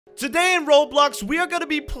Today in Roblox, we are gonna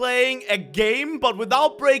be playing a game, but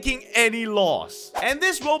without breaking any laws. And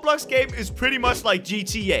this Roblox game is pretty much like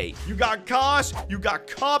GTA. You got cars, you got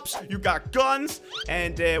cops, you got guns,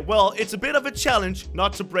 and, well, it's a bit of a challenge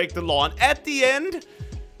not to break the law. And at the end,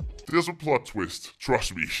 there's a plot twist,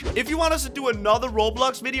 trust me. if you want us to do another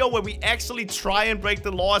Roblox video where we actually try and break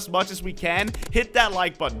the law as much as we can, hit that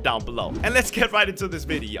like button down below. And let's get right into this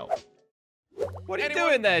video. What are you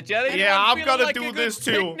doing there, Jelly? Yeah, I'm gonna like do a this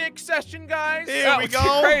good too. Picnic session, guys. Here we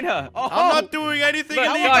go. Crainer. I'm not doing anything Look,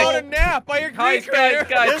 illegal. guys. On a nap. I agree, Guys,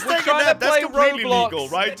 Let's we're take a trying nap. to That's play completely Roblox legal,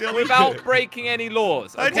 right, Jelly? without breaking any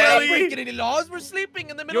laws. Hi, Okay? Jelly. We're not breaking any laws. We're sleeping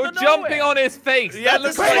in the middle You're of nowhere. jumping on his face. Yeah, That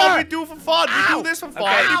this looks is like what we do for fun. We do this for fun.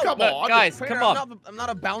 Okay, Come look, on. guys, Crainer, come on. I'm not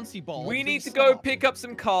a bouncy ball. We need Please to go stop. pick up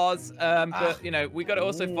some cars, but you know we got to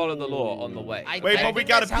also follow the law on the way. Wait, I but we think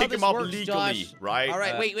gotta that's how pick this him up works, legally, Josh. right? All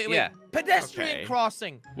right, wait. yeah. Pedestrian Okay.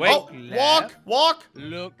 crossing. Wait. Oh, walk.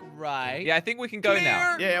 Look right. Yeah, I think we can go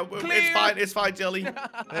now. Clear. Yeah, it's fine, Jelly. There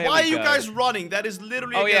Why are we you go. guys running? That is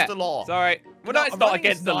literally Oh against yeah, the law. sorry. Well, no, it's not running is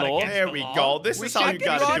against the not law. against There the we law. go. This is how I you can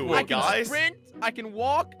gotta run, do I it, can guys. sprint, I can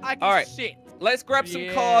walk, I can All right. sit. Let's grab some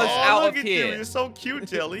Yeah. cars Oh, out look of at you. here. You're so cute,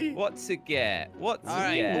 Jelly. What to get? What to All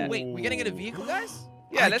right, get? wait, we're gonna get a vehicle, guys?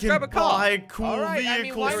 Yeah, let's grab a car. Buy cool All right, I mean,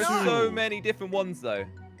 vehicles why There's not? so many different ones though.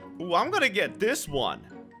 Ooh, I'm gonna get this one.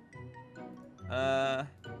 Uh,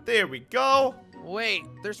 There we go. Wait,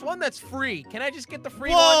 there's one that's free. Can I just get the free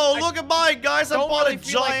Whoa, one? look at mine, guys. I don't bought really a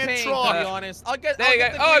feel like giant paying, truck. to be honest. I'll get there you go.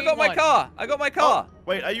 the Oh, I green got my one. car. I got my car.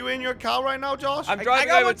 Wait, are you in your car right now, Josh? I'm I driving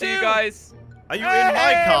got over one to you too. guys. Are you Hey, in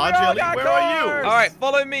my car, we all Jelly? got Where are you? cars. All right,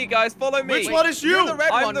 follow me, guys. Follow me. Which one is you? You're the red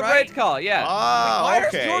I'm one, the right? red car. Yeah. Ah, Why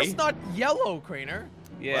okay. is yours not yellow, Crainer?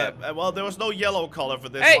 Yeah. Well, there was no yellow color for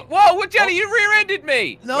this Hey, one. whoa, what, Jelly? You rear-ended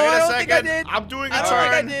me. No, Wait I a don't second. think I did. I'm doing a I don't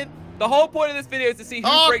turn. think I did. The whole point of this video is to see who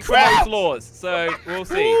Oh, breaks the crap. most laws. So we'll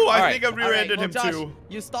see. Ooh, All I right. think I rear-ended All him right, well, Josh, too.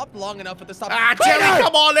 You stopped long enough at the stop. Ah, Crainer! Jelly,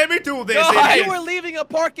 come on, let me do this. Guys. idiot. You were leaving a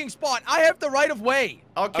parking spot. I have the right of way.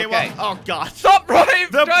 Okay, Okay. well, oh god. Stop driving.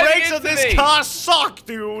 The driving brakes of into this me. car suck,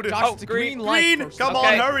 dude. Josh, Oh, it's a green. green light. Green, first. come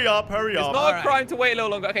Okay. on, hurry up, hurry It's up. not All a right. crime to wait a little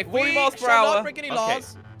longer. Okay, 40 We miles per shall hour. not break any Okay.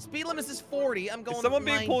 laws. Speed limit is 40. I'm going. Is someone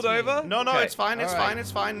being pulled 19. over? No, Okay. it's fine, it's All right. fine, it's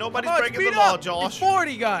fine. Nobody's Come on, breaking speed the law, up. Josh. It's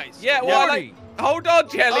 40, guys. Yeah, well, like, hold on,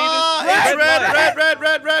 Jelly. Ah, This it's red, light.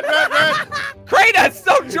 red. Crainer,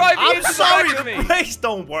 stop driving I'm into sorry, the back of the me. brakes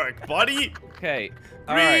don't work, buddy. Okay.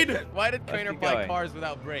 all Green. right. Why did Crainer keep buy going. cars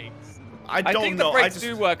without brakes? I I don't think know. the brakes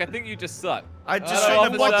do work. I think you just suck. I just Hello, shouldn't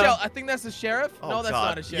have officer. bought Watch out. I think that's the sheriff. Oh, no, that's God.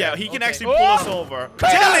 not a sheriff. Yeah, he can Okay. actually pull us over.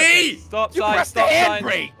 Jelly! Stop You sign. pressed the Stop sign.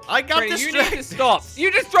 handbrake. I got Crainer, you need distracted. to stop.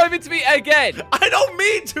 You just drove into me again. I don't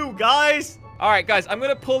mean to, guys. All right, guys, I'm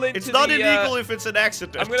gonna pull into It's not the, illegal if it's an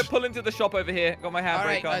accident. I'm gonna pull into the shop over here. Got my All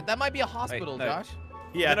handbrake right, on. that might be a hospital, no. Josh.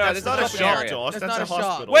 Yeah, No, that's this not a is a shop, shopping Josh. area. That's a That's not a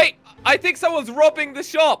shop. hospital. Wait, I think someone's robbing the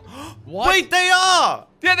shop. What? Wait, they are.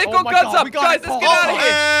 Yeah, they've Oh got my guns God, up. we gotta Guys, let's call- get out of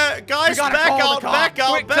here. Guys, We gotta back call the out, cops. back out,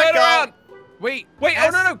 Quick, back turn out. around. Wait. Wait,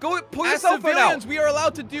 as- no. Go pull your As cell phone out. civilians, we are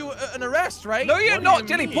allowed to do an arrest, right? No, you're What do not, you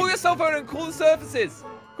Jenny. mean? Pull your cell phone and call the services.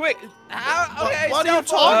 Quick. Okay, What are you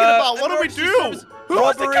cell talking phone. about? What do we Emergency do? service. Who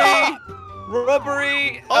was the Robbery. cop?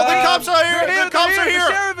 Robbery. Oh, the cops are here. They're The cops are The here.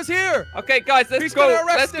 sheriff is here. Okay, guys, let's He's go. gonna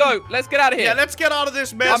arrest Let's him. go. Let's get out of here. Yeah, let's get out of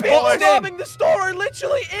this mess, I'm People boys. robbing the store,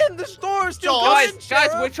 literally in the store. Still Josh. going, Guys,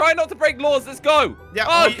 sheriff. we're trying not to break laws. Let's go. Yeah,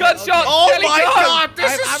 oh, we- gunshot. Oh Jelly, my go. God,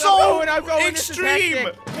 this is I'm so going. This is extreme.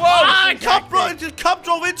 hectic. Whoa. Ah, this is cop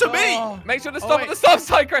drove into me. Oh. Make sure to Oh, stop wait. at the stop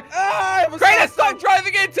sign, Crainer. Ah, it was Crainer, stop stop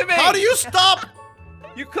driving into me. How do you stop?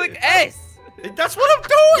 You click S. That's what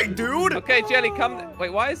I'm doing, dude. Okay, Jelly, come.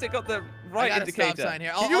 Wait, why has it got the I right got a indicator? stop sign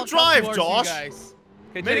here. Can you I'll come drive, towards you Josh? guys.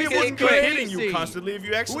 Okay, Maybe Jelly, it get wasn't in quick. hitting you Crazy. constantly if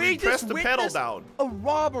you actually We press just the pedal witnessed down. a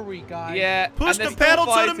robbery, guys. Yeah. Push and the they're still pedal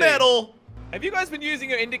to the fighting. metal. Have you guys been using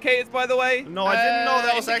your indicators, by the way? No, I didn't know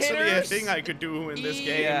that was actually a indicators? thing I could do in this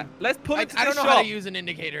game. Yeah. Let's pull I into the don't know shop. how to use an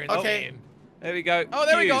indicator in this Okay. game. There we go. Oh,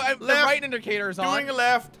 there we go. Q. The Left. right indicator is on. Doing a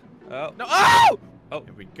left. Oh. No. Oh!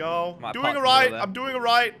 Here we go. Might Doing park a in the right. middle there. I'm doing a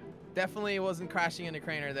right. Definitely wasn't crashing into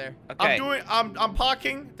Crainer there. Okay. I'm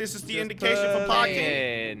parking. This is the Just indication for pull parking.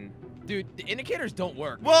 in. Dude, the indicators don't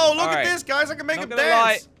work. Whoa, look All at right. this, guys. I can make Not him gonna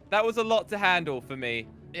lie, dance. that was a lot to handle for me.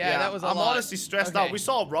 Yeah, that was a I'm lot. honestly stressed Okay. out. We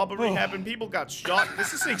saw a robbery happen. People got shot.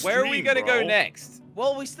 This is extreme, Where are we gonna go bro. next?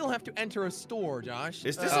 Well, we still have to enter a store, Josh.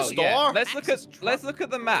 Is this Oh, a store? yeah. Let's look Access at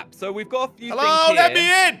the map. So we've got a few Hello, things let here.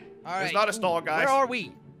 me in. All right. It's not a store, guys. Where are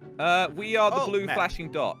we? We are the Oh, blue map.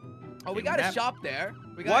 flashing dot. Oh, we A got a map. shop there.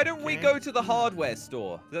 Why don't we okay. go to the hardware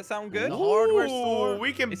store? Does that sound good? The hardware Ooh, store?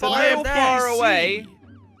 we can It's a buy little a far PC. away,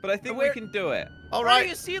 but I think we Where- can do it. All Where do you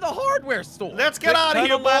right, see the hardware store? let's get Quick, out of turn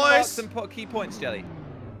here, on landmarks boys. and key points, Jelly.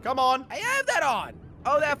 Come on. I have that on.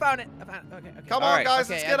 Oh, I found it. I found it. Okay, okay. Come All on, right. guys.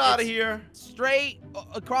 Okay, Let's and get out of it's here. Straight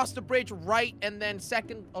across the bridge, right, and then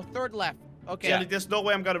third left. Okay. Jelly, there's no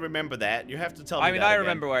way I'm going to remember that. You have to tell me I mean, that I again.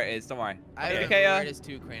 remember where it is. Don't worry. I Okay, remember where it is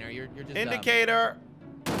too, Crainer. You're just dumb. Indicator.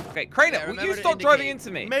 Okay, Crainer, Yeah, will remember you to stop driving indicate.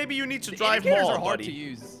 into me? Maybe you need to The drive indicators more, are hard to buddy.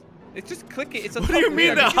 use. It's just click it. It's a What do you button. mean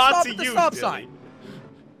Yeah, they're you hard stop to at the use? stop Jelly? sign.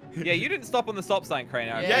 Yeah, you didn't stop on the stop sign,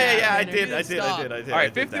 Crainer. Yeah, I Crainer, did. you I didn't did. stop. I did. All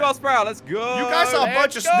right, 50 miles per hour. Let's go. You guys are a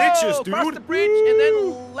bunch of Let's snitches, go! Cross dude. the bridge and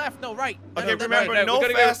then left. No, right. Okay, No, no, remember, no, no we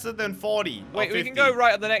gotta go- faster than 40. or Wait, we 50. can go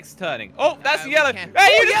right at the next turning. Oh, that's we yellow. can't.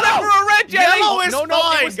 Hey, you Oh, just yellow! went for a red, Jelly. Yellow is no,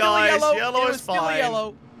 fine, it was still guys. Yellow. Yellow it is was still fine.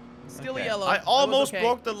 Yellow. Still Okay. yellow. I It was almost okay.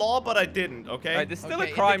 broke the law, but I didn't, okay? All right, there's still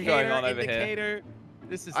Okay, a crime going indicator, on over here. indicator.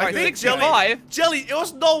 This is I Alright, think 65. Jelly, there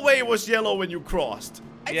was no way it was yellow when you crossed.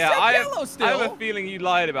 Yeah, I said yellow I still. have a feeling you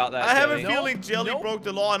lied about that. I have a Jelly. feeling Jelly Nope. broke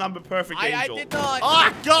the law and I'm a perfect I angel. did not.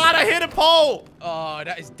 Oh, God, I hit a pole! Oh,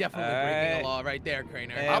 that is definitely breaking Alright. the law right there,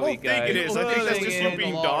 Crainer. There I we don't think go. it is. I think that's Pulling just in you the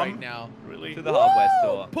being law dumb. right now. Really? To the hardware Woo!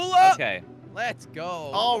 store. Pull up. Okay. Let's go.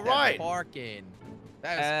 All Look at that right. Parking.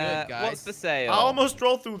 That is good, guys. What's for sale? I almost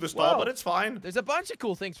drove through the stall, Whoa. but it's fine. There's a bunch of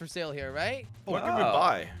cool things for sale here, right? What can we Wow.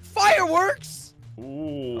 buy? Fireworks.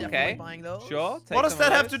 Ooh. Okay. Definitely buying those. Sure. What take does some that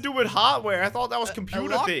of have to those. do with hardware? I thought that was A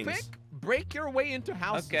computer lockpick? things. Break your way into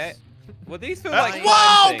houses. Okay. Well, these feel like Whoa,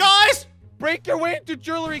 crime things. guys! Break your way into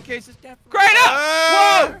jewelry cases. Definitely. Crainer!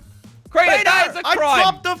 Uh, Whoa! Crainer, that is a I crime.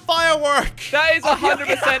 dropped the firework! That is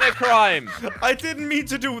 100% a crime. I didn't mean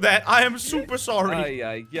to do that. I am super sorry.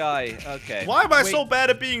 Ay, ay, ay. Okay. Why am I Wait, so bad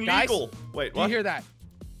at being guys, legal? Wait, Do you what? hear that?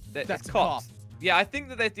 That's That's a cops. Yeah, I think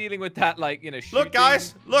that they're dealing with that, like, you know, shooting. Look,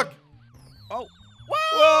 guys, look. Oh.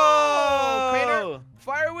 Whoa! Crainer,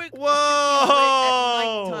 fireworks.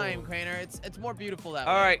 Whoa! At nighttime, Crainer. It's more beautiful that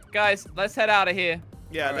way. All right, guys, let's head out of here.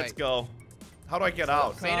 Yeah, All let's right. go. How do I get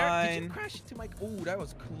out? Crainer, did you Fine. crash into my? Oh, that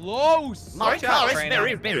was close. My Watch car out, is Crainer.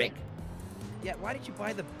 very big. Yeah. Why did you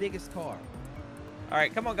buy the biggest car? All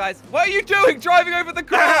right, come on, guys. What are you doing driving over the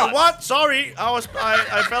grass? What? Sorry,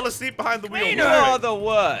 I fell asleep behind the wheel. You are the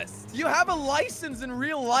worst. You have a license in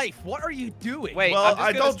real life. What are you doing? Wait, Well, I'm just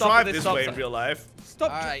I gonna don't stop at drive this this stop way sign. in real life.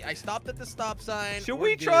 Stop. All right, I stopped at the stop sign. Should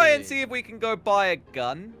We're we try and good. see if we can go buy a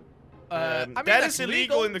gun? I mean, that that's is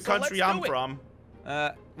illegal in the so let's country do I'm it. from.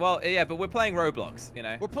 Well, yeah, but we're playing Roblox, you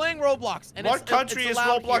know. We're playing Roblox. And What it's, country it's is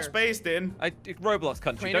allowed Roblox here. based in? Roblox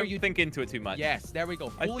country. Crainer, Don't you- think into it too much. Yes, there we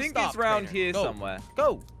go. I Fully think stopped, it's around Crainer. here Go. somewhere.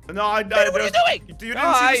 Go. No, I What are you there's- doing? You didn't see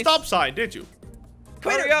Guys. the stop sign, did you?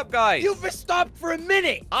 Hurry up, guys. You've been stopped for a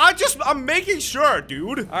minute. I'm making sure,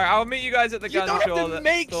 dude. All right, I'll meet you guys at the You gun don't store. have to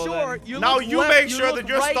make store sure. then. You Now look you left, make you sure look that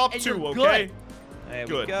you're right, stopped and too, you're okay? good. There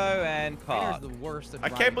Good. we go, and Crainer's park. the worst at I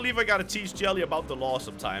can't driving. believe I gotta teach Jelly about the law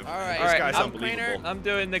sometime. All right, This All guy's right, unbelievable. I'm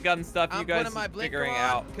doing the gun stuff. I'm You guys putting my blinker figuring it on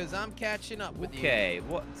out. because I'm catching up with you. Okay,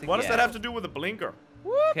 what? What does that have to do with a blinker?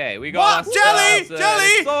 Okay, we got What? Jelly! ourselves an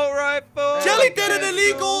Jelly! assault rifle. Jelly Okay, did an so-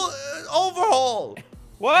 illegal overhaul.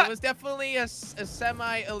 What? It was definitely a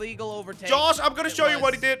semi-illegal overtake. Josh, I'm gonna It show you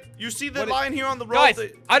what he was. did. You see the What it- line here on the road? Guys,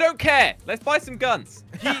 The- I don't care. Let's buy some guns.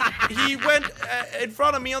 he went in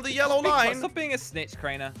front of me on the yellow line. Stop being a snitch,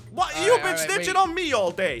 Crainer. What? All You've right, been all right, snitching wait. on me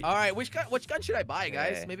all day. All right, which gun should I buy,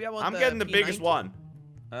 guys? Okay. Maybe I want I'm the getting the biggest P90. one.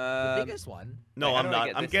 The biggest one? No, Wait, how I'm do I not.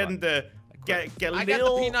 get I'm this getting one? the I got the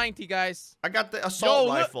Galil. P90, guys. I got the assault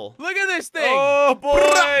Yo, rifle. Look at this thing. Oh,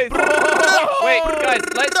 boys! Wait, guys,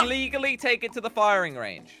 let's legally take it to the firing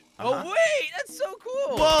range. Oh, wait, that's so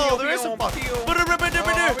cool. Whoa, Pew, there is pew, a bug. pew. Oh, we're gonna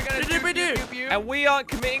pew, pew, pew. And we aren't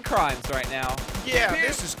committing crimes right now. Yeah, Pew.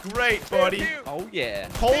 this is great, buddy. Pew, pew. Oh, yeah.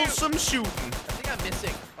 Wholesome shooting. I think I'm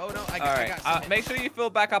missing. Oh, no, I All got right, some. make sure you fill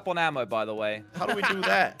back up on ammo, by the way. How do we do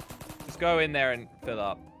that? Just go in there and fill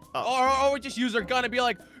up. Or we just use our gun and be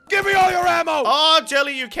like, give me all your ammo. Oh,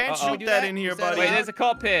 Jelly, you can't Uh-oh. shoot Do that that? in here, Is that buddy. Wait, allowed? there's a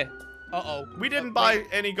cop here. Uh-oh. We didn't Oh, buy wait.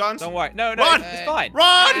 any guns. Don't worry. No, Run! it's fine.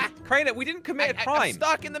 Run! Crainer, we didn't commit a I'm crime.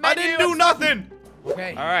 stuck in the I menu. didn't do nothing.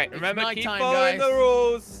 Okay. All right, It's remember, keep nighttime, following guys. the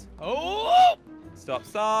rules. Oh! Stop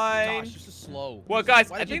sign. Gosh, this is slow. Well, guys,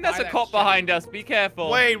 Why I did you think that's buy a that cop shit? behind us. Be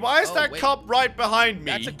careful. Wait, why is Oh, that wait. cop right behind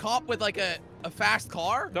me? That's a cop with like a fast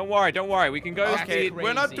car? Don't worry, don't worry. We can go Okay, see.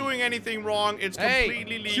 we're not crazy. doing anything wrong. It's Hey,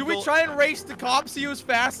 completely legal. should we try and race the cops see who's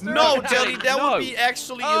faster? No, Jelly, that No. would be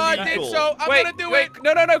actually I illegal. did so. I'm Wait, gonna do wait. it.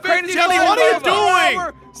 No, Crainer, 50 Jelly, miles what are you per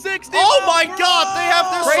hour, doing? 60 Oh miles my per God, they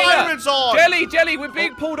have their Crainer, sirens on. Jelly, we're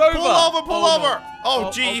being pulled over. Pull over, pull Oh, no. over. Oh, Oh,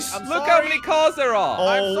 jeez. I'm Look how sorry. many cars there are. Oh,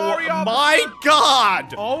 I'm sorry, my officer.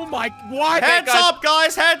 God. Oh my, what? Heads guys. up,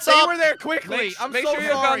 guys, heads They up. were there quickly. I'm Make so sure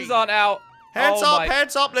your sorry. guns aren't out. Heads Oh up, my-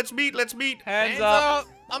 heads up. Let's meet, let's meet. Hands Hands up. up.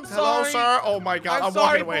 I'm Hello, sorry. sir. Oh my God, I'm I'm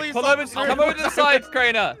sorry, walking away. police Come over, officer. come over to the side,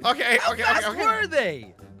 Crainer. Okay, How okay, fast okay. were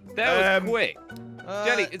they? That was quick.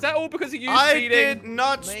 Jelly, is that all because of you I speeding? did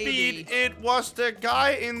not Maybe. speed. It was the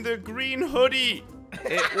guy in the green hoodie.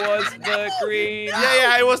 It was the green.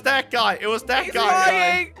 Yeah, it was that guy. It was that He's guy.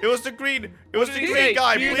 lying. It was the green. It was What the did he green say?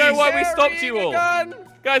 guy. Do you Please. know why we stopped Carrying you a all? gun.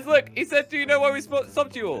 Guys, look. He said, "Do you know why we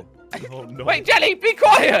stopped you all?" Oh no. Wait, Jelly, be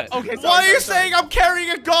quiet. Okay, Why are you saying I'm carrying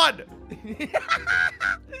a gun?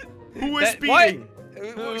 Who is speeding?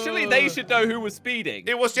 Surely they should know who was speeding.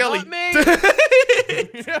 It was Jelly. Not me.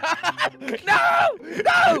 No!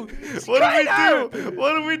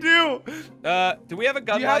 What do we do? Do we have a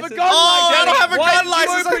gun Do you have a license? gun Oh, I don't have a Why gun did you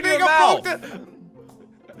license. I open think your I mouth? broke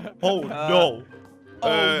it. Oh no.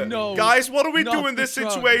 Oh, no. Guys, what do we Not do in the this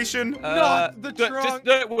trunk. situation? Not the trunk.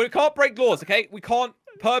 We can't break laws, okay? We can't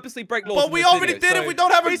purposely break laws. But in we this already video, did so- it. We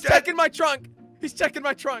don't have a He's checking my trunk. He's checking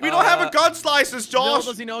my trunk. We don't have a guns license, No, Josh.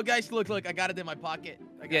 does he know, guys? Look, I got it in my pocket.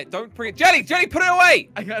 Yeah, don't bring it. Jelly, put it away.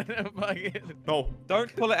 I got it in my pocket. No.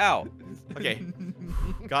 Don't pull it out. Okay.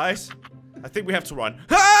 Guys, I think we have to run.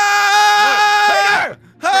 Ah!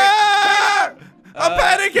 Ah! I'm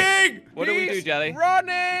panicking! What do we do, He's Jelly?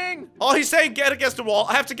 running! Oh, he's saying get against the wall.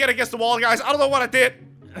 I have to get against the wall, guys. I don't know what I did.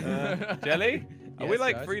 Jelly? Are we Yes,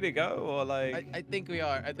 like guys? free to go or like? I think we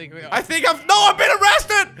are. I think we are. I think I've been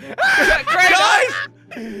arrested! Guys!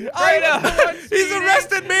 Crainer! He's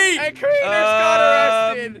arrested me! And Crainer's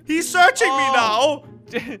got arrested. He's searching me now!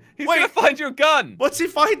 He's Wait. gonna find your gun. What's he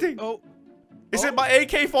finding? Oh, Is it my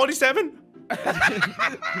AK-47?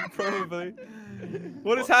 Probably.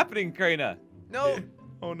 What is happening, Crainer? no.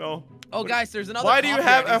 Oh no. Oh, guys, there's another. Why do you cop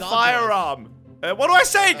have here, a and he's onto us. firearm? What do I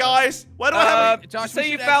say, guys? Why do I have Josh, we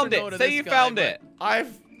say you should found answer no it. to Say this you guy, found but- it.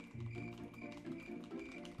 I've...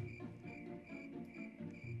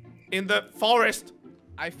 In the forest.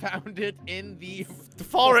 I found it in the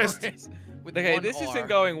forest. with Okay, one this R. isn't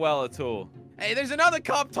going well at all. Hey, there's another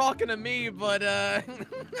cop talking to me, but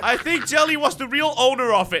I think Jelly was the real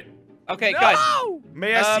owner of it. Okay, no! guys.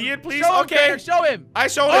 May I see it, please? Show him, Okay. Crainer, show him. I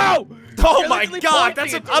showed Oh! him. Oh You're my literally god, pointing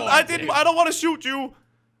that's it I towards I don't want to shoot you.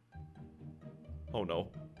 Oh no.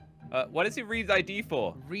 What does he read ID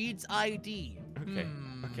for? Reed's ID. Okay.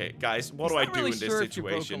 Okay, guys, what do I do really in this sure if you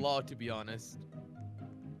broke a situation? law, to be honest.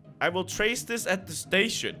 I will trace this at the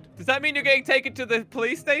station. Does that mean you're getting taken to the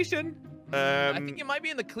police station? I think you might be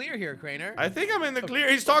in the clear here, Crainer. I think I'm in the clear.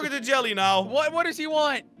 He's talking to Jelly now. What does he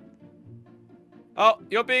want? Oh,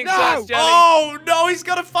 you're being No! searched, Jelly. Oh no, he's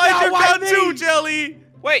gonna find No, your why gun me? too, Jelly.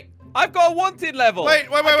 Wait, I've got a wanted level. Wait.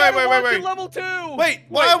 I got a wanted level 2. Wait,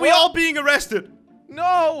 why are we what? all being arrested?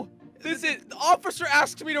 No. This is. The officer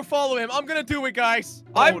asked me to follow him. I'm gonna do it, guys.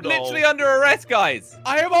 I'm no. literally under arrest, guys.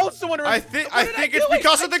 I am also under. I think What did I it's do?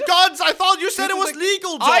 because of the guns. I thought you said it was This is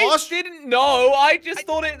legal, I Josh. didn't know. I just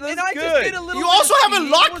thought it was and I good. just did a little You bit also of have a speeding.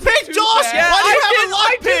 It wasn't lockpick, too Josh? bad. Yeah, Why do you have a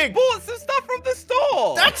I lockpick? just bought some stuff from the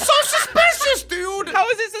store. That's so suspicious, dude. How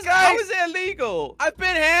is this? How is it illegal? I've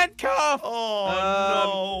been handcuffed.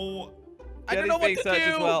 Oh I don't Jelly's know what being to searched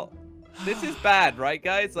do. as well. This is bad, right,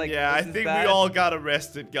 guys? no. Like, Yeah, I this is think bad. we all got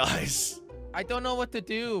arrested, guys. I don't know what to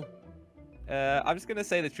do. I'm just gonna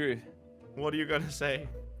say the truth. What are you gonna say?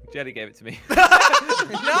 Jelly gave it to me.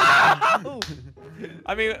 No!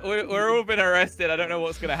 I mean, we're all been arrested. I don't know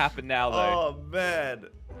what's gonna happen now, though. Oh man.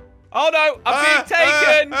 Oh no, I'm being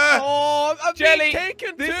taken. Oh, I'm Jelly, being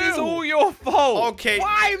taken this too. is all your fault. Okay.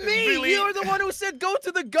 Why me? Really? You're the one who said go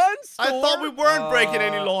to the gun store. I thought we weren't breaking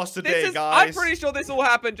any laws This today, is, guys. I'm pretty sure this all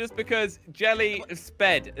happened just because Jelly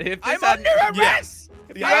sped. If this I'm hadn't- under arrest.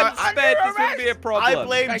 If I hadn't I'm sped, under this wouldn't be a arrest. problem. I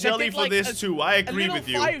blame Guys, I Jelly think, for like, this too. I agree with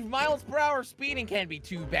you. 5 miles per hour speeding can't be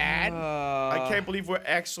too bad. I can't believe we're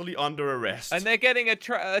actually under arrest. And they're getting a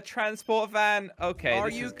transport van. Okay, Are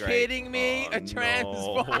this you is great. kidding me? Oh, A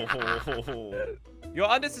transport. no. You're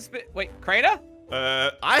under suspicion. Wait, Crainer?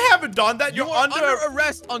 I haven't done that. You You're are under. under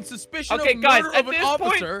arrest on suspicion Okay, of guys, murder at of an this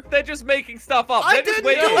officer. point, they're just making stuff up. I They're just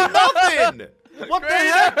didn't do waiting. nothing. What the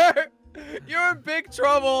heck? Crainer, you're in big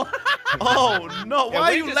trouble. Oh no! Yeah, Why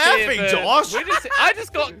are we're you just laughing, here for- Josh? I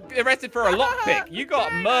just got arrested for a lockpick. You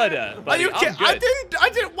got murder. Are buddy. you I'm kidding? good. I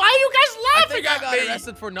didn't. Why are you guys I laughing think I at got me?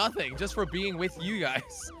 arrested for nothing, just for being with you guys.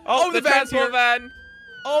 Oh, the the van's transport here. van.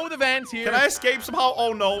 Oh, the van's here. Can I escape somehow?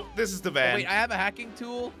 Oh no! This is the Oh, van. wait, I have a hacking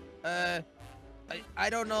tool. I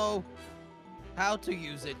don't know how to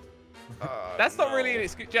use it. That's not really an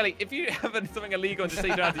excuse. Jelly, if you have something illegal and just say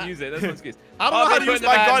you don't have to use it, that's no excuse. I don't Oh, know how I'm to being use put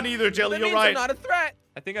in the my van. gun either, Jelly. That You're means right. I'm not a threat.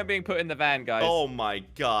 I think I'm being put in the van, guys. Oh my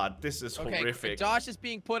god, this is Okay, horrific. Josh is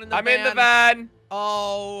being put in the I'm van. in the van.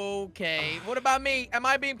 Okay. What about me? Am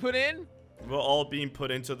I being put in? We're all being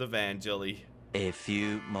put into the van, Jelly. A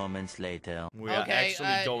few moments later. We are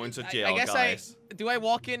actually going to jail, I guess guys. do I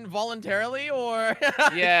walk in voluntarily or?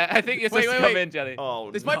 Yeah, I think you're supposed to come wait. in, Jelly.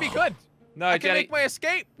 Oh, This might be good. No, I can Jelly. make my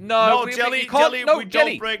escape. No, Jelly, you can't. Jelly, No, we don't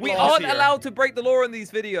Jelly. break We laws aren't here. allowed to break the law in this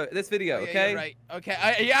video. Yeah, Okay. you're right.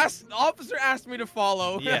 Okay. The officer asked me to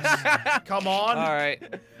follow. Yes. Come on. All right.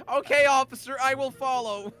 Okay, officer, I will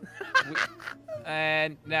follow.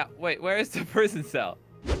 And now, wait. Where is the prison cell?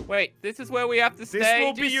 Wait. This is where we have to stay. This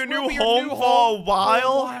will be This your will new be your home new for a home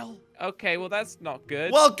while. Okay. Well, that's not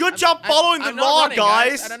good. Well, good job following the I'm not law, running,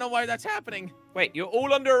 guys. I don't know why that's happening. Wait. You're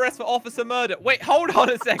all under arrest for officer murder. Wait. Hold on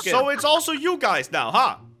a second. So it's also you guys now,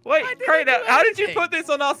 huh? Wait, I didn't Crainer, do how did you anything. put this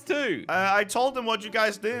on us too? I told them what you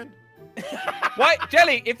guys did. Wait,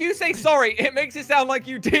 Jelly, if you say sorry, it makes it sound like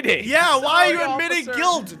you did it. Yeah, why are you Sorry, admitting officer.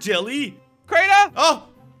 guilt, Jelly? Crainer? Oh,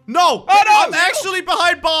 no. Oh, no. I'm actually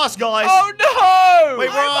behind bars, guys. Oh no! Wait,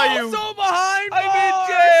 where are I'm you? also behind I'm in bars.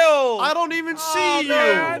 jail! I don't even see you.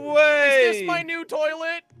 man. No way! Is this my new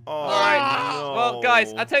toilet? Oh, Alright, no. well,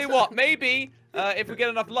 guys, I tell you what, maybe if we get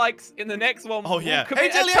enough likes in the next one, Oh, yeah. we'll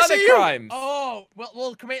commit Hey, Jelly, a I ton see of you. crimes. Oh, well,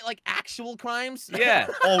 we'll commit like actual crimes. Yeah.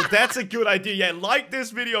 Oh, that's a good idea. Yeah, like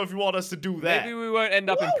this video if you want us to do that. Maybe we won't end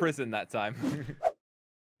up in prison that time.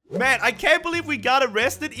 Man, I can't believe we got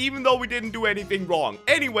arrested even though we didn't do anything wrong.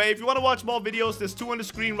 Anyway, if you want to watch more videos, there's 2 on the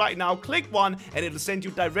screen right now. Click one and it'll send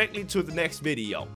you directly to the next video.